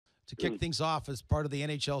to kick things off as part of the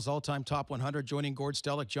NHL's all-time top 100, joining Gord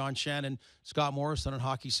Stellick, John Shannon, Scott Morrison on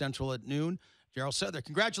Hockey Central at noon. Darryl Sittler.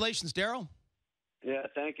 Congratulations, Darryl. Yeah,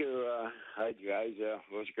 thank you. Hi, guys. It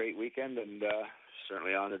was a great weekend, and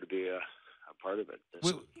certainly honored to be a part of it.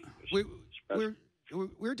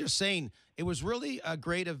 We're just saying it was really a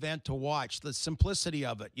great event to watch, the simplicity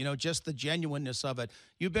of it, just the genuineness of it.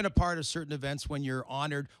 You've been a part of certain events when you're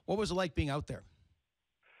honored. What was it like being out there?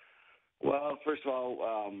 Well, first of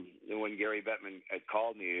all, when Gary Bettman had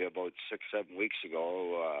called me about 6-7 weeks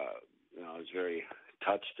ago, I was very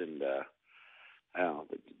touched and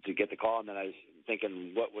to get the call, and then I was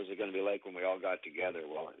thinking, what was it going to be like when we all got together?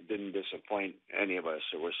 Well, it didn't disappoint any of us.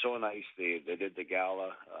 It was so nice. They did the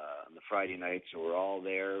gala on the Friday night, so we're all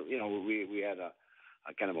there. We had a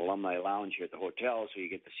kind of alumni lounge here at the hotel, so you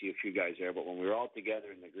get to see a few guys there. But when we were all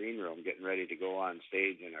together in the green room, getting ready to go on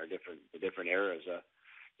stage in our different eras,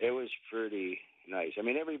 it was pretty nice. I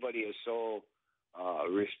mean, everybody is so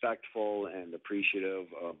respectful and appreciative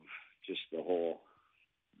of just the whole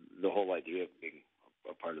idea of being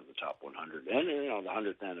a part of the top 100. And, the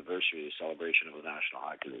 100th anniversary celebration of the National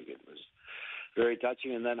Hockey League, it was very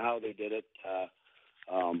touching. And then how they did it,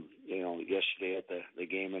 yesterday at the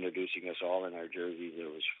game, introducing us all in our jerseys, it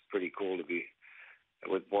was pretty cool to be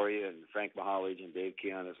with Borja and Frank Mahalich and Dave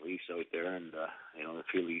Keon as Leafs out there, and, the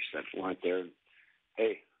few Leafs that weren't there.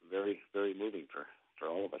 Hey, very, very moving for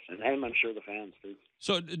all of us, and I'm sure the fans too.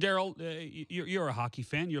 So, Darryl, you're a hockey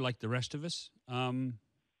fan. You're like the rest of us.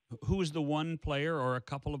 Who is the one player or a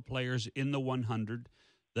couple of players in the 100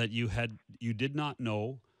 that you did not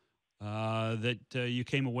know that you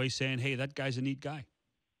came away saying, "Hey, that guy's a neat guy"?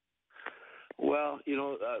 Well,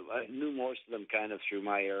 I knew most of them kind of through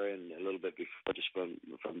my era and a little bit before, just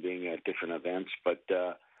from being at different events. But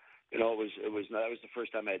that was the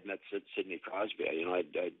first time I had met Sidney Crosby.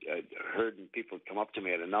 I'd heard people come up to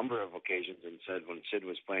me at a number of occasions and said when Sid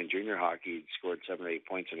was playing junior hockey, he'd scored 7 or 8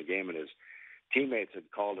 points in a game, and his teammates had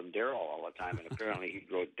called him Darryl all the time, and apparently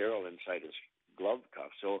he wrote Darryl inside his glove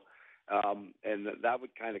cuff. So, and that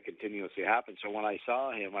would kind of continuously happen. So when I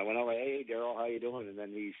saw him, I went over, "Hey, Darryl, how you doing?" And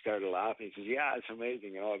then he started laughing. He says, "Yeah, it's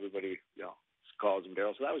amazing. Everybody, calls him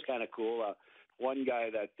Darryl." So that was kind of cool. One guy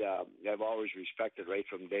that I've always respected right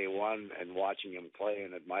from day one, and watching him play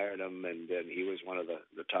and admired him, and then he was one of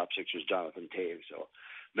the top Sixers, Jonathan Toews. So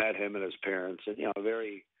met him and his parents, and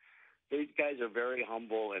these guys are very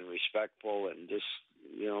humble and respectful, and just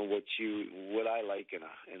what I like in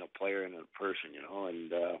a player and a person,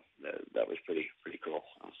 and that was pretty cool.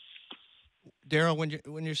 Darryl,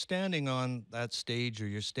 when you're standing on that stage or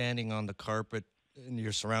you're standing on the carpet and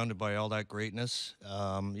you're surrounded by all that greatness,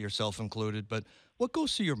 yourself included, but what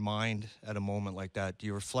goes through your mind at a moment like that? Do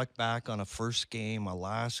you reflect back on a first game, a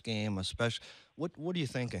last game, a special? What are you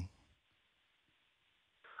thinking?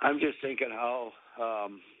 I'm just thinking how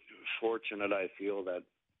fortunate I feel that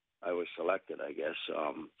I was selected, I guess.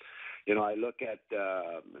 I look at,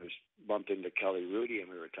 I was bumped into Kelly Rudy, and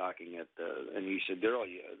we were talking and he said, "Darryl,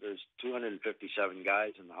 there's 257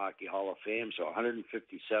 guys in the Hockey Hall of Fame, so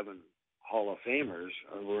 157 Hall of Famers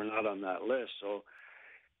were not on that list." So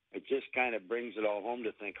it just kind of brings it all home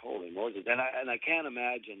to think, holy Moses. And I can't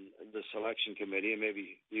imagine the selection committee, and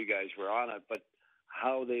maybe you guys were on it, but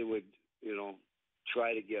how they would,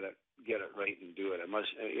 try to get it right and do it. It must,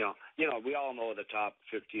 we all know the top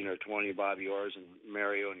 15 or 20, Bobby Orr's and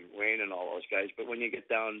Mario and Wayne and all those guys. But when you get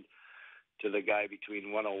down to the guy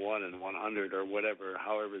between 101 and 100 or whatever,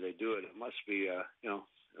 however they do it, it must be,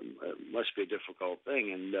 it must be a difficult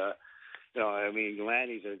thing. And,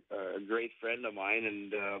 Lanny's a great friend of mine,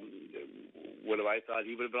 and what have I thought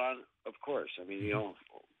he would have been on? Of course.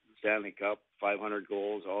 Stanley Cup, 500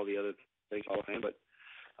 goals, all the other things, Hall of Fame, but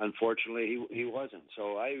unfortunately, he wasn't.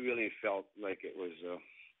 So I really felt like it was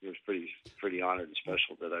pretty honored and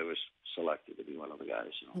special that I was selected to be one of the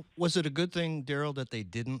guys. Was it a good thing, Darryl, that they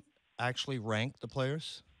didn't actually rank the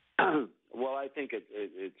players? Well, I think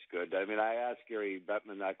it's good. I asked Gary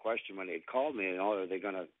Bettman that question when he had called me, are they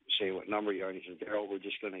going to say what number you are? And he said, "Darryl,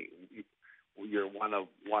 you're one of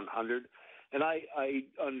 100. And I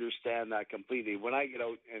understand that completely. When I get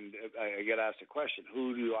out and I get asked a question,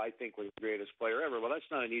 who do I think was the greatest player ever? Well,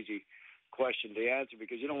 that's not an easy question to answer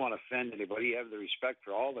because you don't want to offend anybody. You have the respect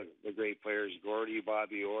for all the great players, Gordy,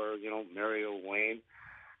 Bobby Orr, Mario, Wayne.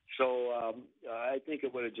 So I think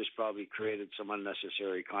it would have just probably created some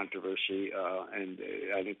unnecessary controversy. And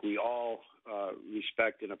I think we all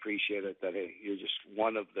respect and appreciate it that, hey, you're just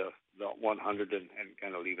one of the 100 and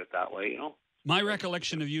kind of leave it that way, My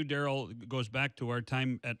recollection of you, Darryl, goes back to our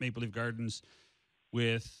time at Maple Leaf Gardens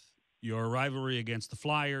with your rivalry against the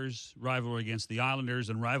Flyers, rivalry against the Islanders,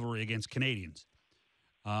 and rivalry against Canadians.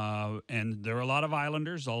 And there are a lot of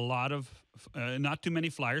Islanders, a lot of not too many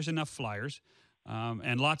Flyers, enough Flyers,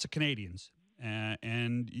 and lots of Canadians.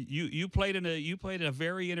 And you played in a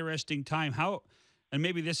very interesting time. How, and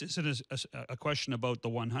maybe this isn't a question about the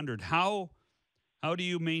 100. How do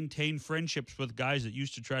you maintain friendships with guys that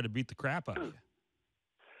used to try to beat the crap out of you?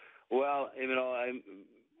 Well,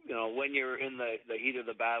 when you're in the heat of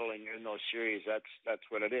the battle and you're in those series, that's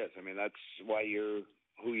what it is. I mean, that's why you're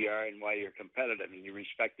who you are and why you're competitive, and you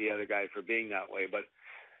respect the other guy for being that way. But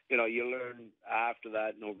you learn after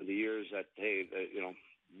that and over the years that hey,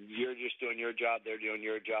 you're just doing your job, they're doing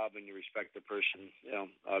your job, and you respect the person.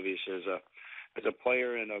 Obviously as a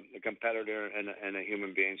player and a competitor and a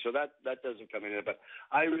human being. So that doesn't come in there. But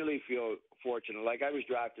I really feel fortunate. Like I was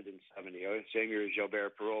drafted in '70, same year as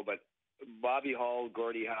Gilbert Perreault, but Bobby Hull,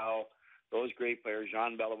 Gordie Howe, those great players.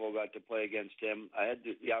 Jean Beliveau got to play against him. I had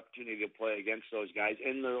the opportunity to play against those guys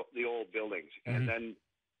in the old buildings. Mm-hmm. And then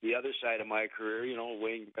the other side of my career,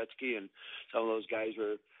 Wayne Gretzky and some of those guys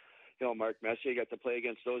were, Mark Messier, got to play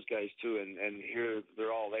against those guys too. And here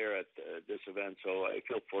they're all there at this event. So I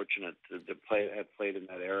feel fortunate to have played in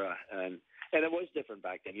that era. And it was different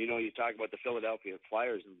back then. You talk about the Philadelphia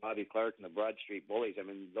Flyers and Bobby Clarke and the Broad Street Bullies. I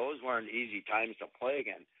mean, those weren't easy times to play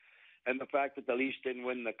again. And the fact that the Leafs didn't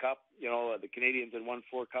win the cup, the Canadians had won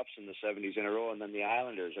 4 cups in the 70s in a row, and then the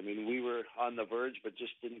Islanders. I mean, we were on the verge, but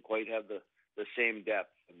just didn't quite have the same depth.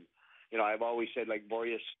 And, I've always said, like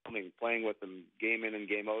Boreas, playing with them game in and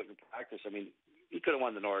game out in practice, I mean, he could have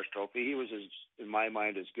won the Norris Trophy. He was, in my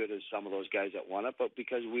mind, as good as some of those guys that won it. But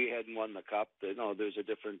because we hadn't won the cup, there's a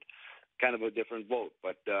different vote.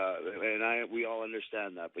 But we all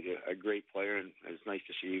understand that. But you're a great player, and it's nice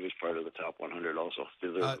to see he was part of the top 100 also.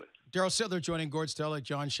 Darryl Sittler joining Gord Stellick,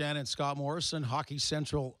 John Shannon, Scott Morrison, Hockey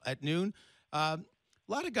Central at noon. A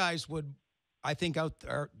lot of guys would, I think, out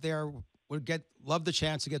there would love the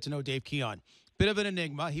chance to get to know Dave Keon. Bit of an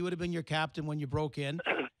enigma. He would have been your captain when you broke in.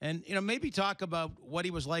 And, maybe talk about what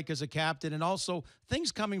he was like as a captain and also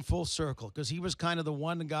things coming full circle, because he was kind of the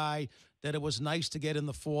one guy that it was nice to get in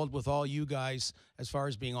the fold with all you guys as far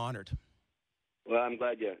as being honored. Well, I'm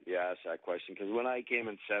glad you asked that question, because when I came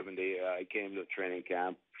in '70, I came to training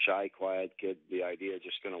camp, shy, quiet kid, the idea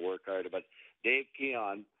just going to work harder. But Dave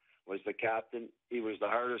Keon was the captain. He was the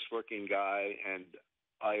hardest working guy, and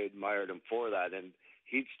I admired him for that. And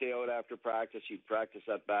he'd stay out after practice. He'd practice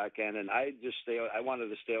that back end, and I'd just stay out. I wanted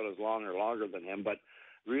to stay out as long or longer than him, but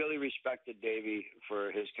really respected Davey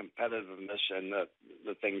for his competitiveness and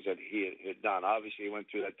the things that he had done. Obviously, he went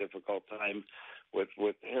through that difficult time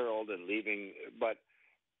with Harold and leaving, but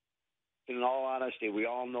in all honesty, we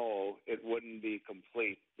all know it wouldn't be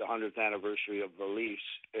complete, the 100th anniversary of the Leafs,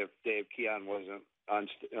 if Dave Keon wasn't on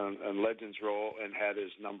Legends Row and had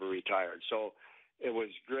his number retired. So it was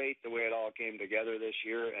great the way it all came together this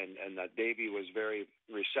year, and that Davey was very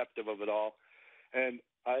receptive of it all. And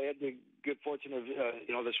I had the good fortune of,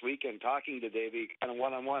 this weekend talking to Davey kind of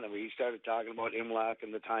one-on-one, and we started talking about Imlach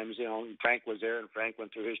and the times, Frank was there, and Frank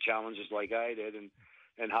went through his challenges like I did,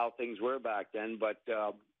 and how things were back then. But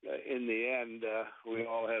in the end, we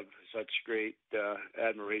all have such great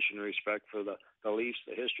admiration and respect for the Leafs,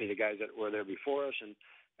 the history, the guys that were there before us,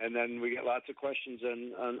 and then we get lots of questions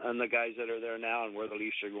on the guys that are there now and where the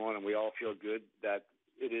Leafs are going, and we all feel good that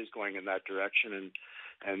it is going in that direction,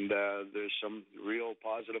 and there's some real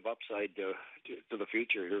positive upside to the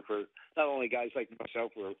future here for not only guys like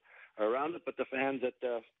myself who are around it, but the fans that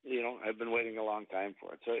have been waiting a long time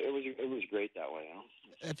for it. So it was great that way.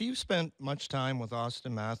 Have you spent much time with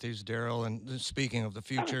Austin Matthews, Darryl, and speaking of the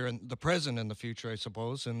future and the present and the future, I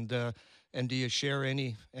suppose, and do you share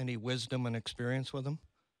any wisdom and experience with him?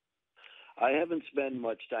 I haven't spent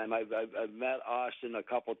much time. I've met Austin a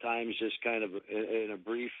couple times, just kind of in a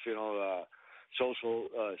brief, social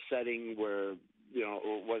setting where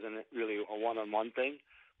it wasn't really a one-on-one thing.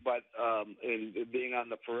 But in being on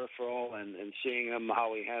the peripheral and seeing him,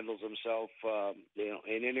 how he handles himself,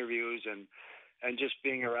 in interviews and just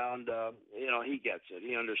being around, he gets it.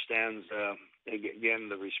 He understands, again,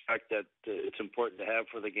 the respect that it's important to have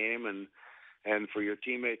for the game and for your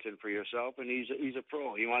teammates and for yourself. And he's a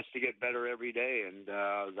pro. He wants to get better every day, and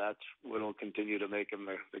that's what will continue to make him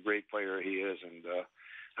the great player he is. And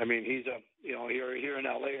he's here in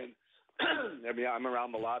LA, and I'm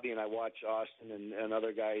around the lobby and I watch Austin and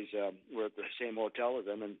other guys. We're at the same hotel as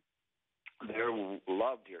them, and they're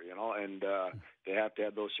loved here, and they have to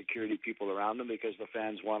have those security people around them because the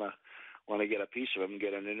fans want to get a piece of them,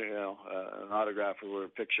 get an autograph or a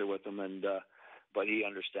picture with them, and but he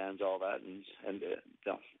understands all that. And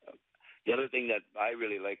the other thing that I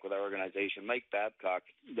really like with our organization, Mike Babcock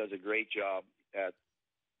does a great job at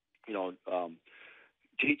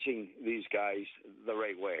teaching these guys the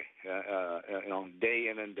right way, day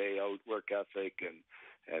in and day out, work ethic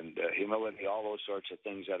and humility, all those sorts of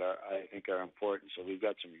things that I think are important. So we've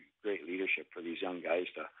got some great leadership for these young guys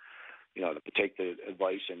to take the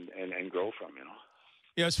advice and grow from.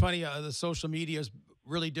 Yeah, it's funny. The social media is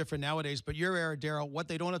really different nowadays. But your era, Darryl, what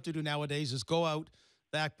they don't have to do nowadays is go out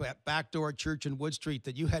back door at Church and Wood Street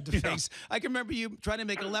that you had to face. I can remember you trying to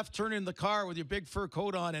make a left turn in the car with your big fur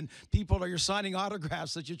coat on, and you're signing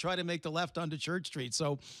autographs that you try to make the left onto Church Street.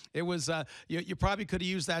 So it was you probably could have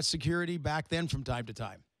used that security back then from time to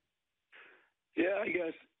time. Yeah, I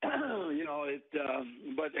guess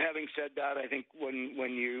but having said that, I think when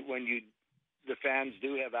the fans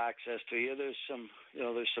do have access to you, there's some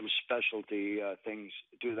specialty things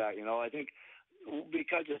to that. I think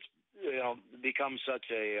because it's become such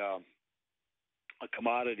a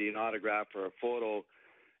commodity, an autograph or a photo.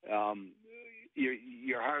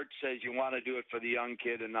 Your heart says you want to do it for the young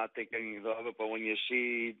kid and not thinking of it, but when you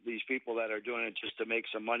see these people that are doing it just to make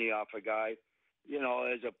some money off a guy,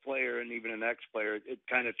 as a player and even an ex-player, it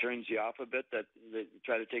kind of turns you off a bit, that they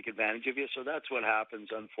try to take advantage of you. So that's what happens,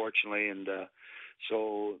 unfortunately. And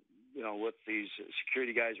with these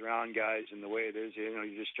security guys around guys and the way it is, you're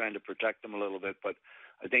just trying to protect them a little bit. But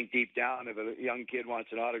I think deep down, if a young kid wants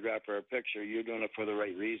an autograph or a picture, you're doing it for the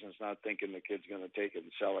right reasons, not thinking the kid's going to take it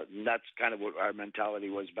and sell it. And that's kind of what our mentality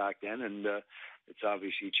was back then. And it's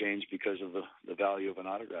obviously changed because of the value of an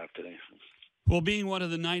autograph today. Well, being one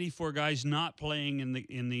of the 94 guys not playing in the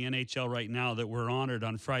NHL right now that were honored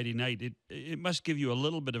on Friday night, it must give you a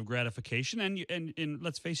little bit of gratification. And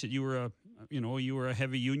let's face it, you were a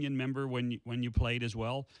heavy Union member when you played as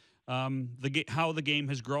well. How the game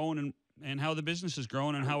has grown and how the business has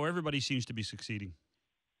grown and how everybody seems to be succeeding.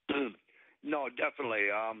 No, definitely.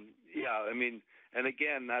 And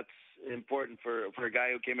again, that's important for a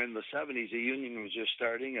guy who came in the 70s. The Union was just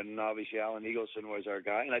starting, and obviously Alan Eagleson was our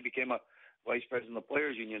guy, and I became a vice president of the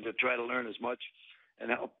Players Union to try to learn as much and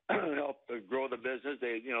help grow the business.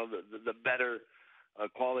 The better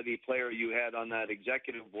quality player you had on that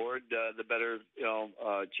executive board, the better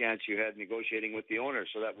chance you had negotiating with the owner.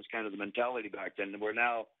 So that was kind of the mentality back then. Where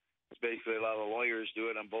now it's basically a lot of lawyers do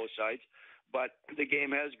it on both sides. But the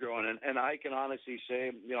game has grown, and I can honestly say,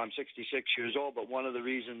 I'm 66 years old, but one of the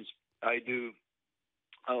reasons I do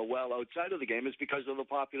well outside of the game is because of the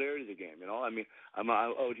popularity of the game. I'm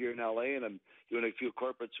out here in LA and I'm doing a few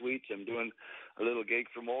corporate suites. I'm doing a little gig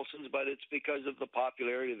for Molson's, but it's because of the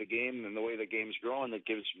popularity of the game and the way the game's growing that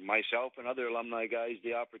gives myself and other alumni guys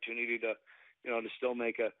the opportunity to still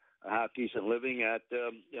make a half decent living at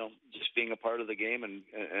just being a part of the game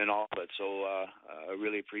and all of it. So I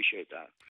really appreciate that.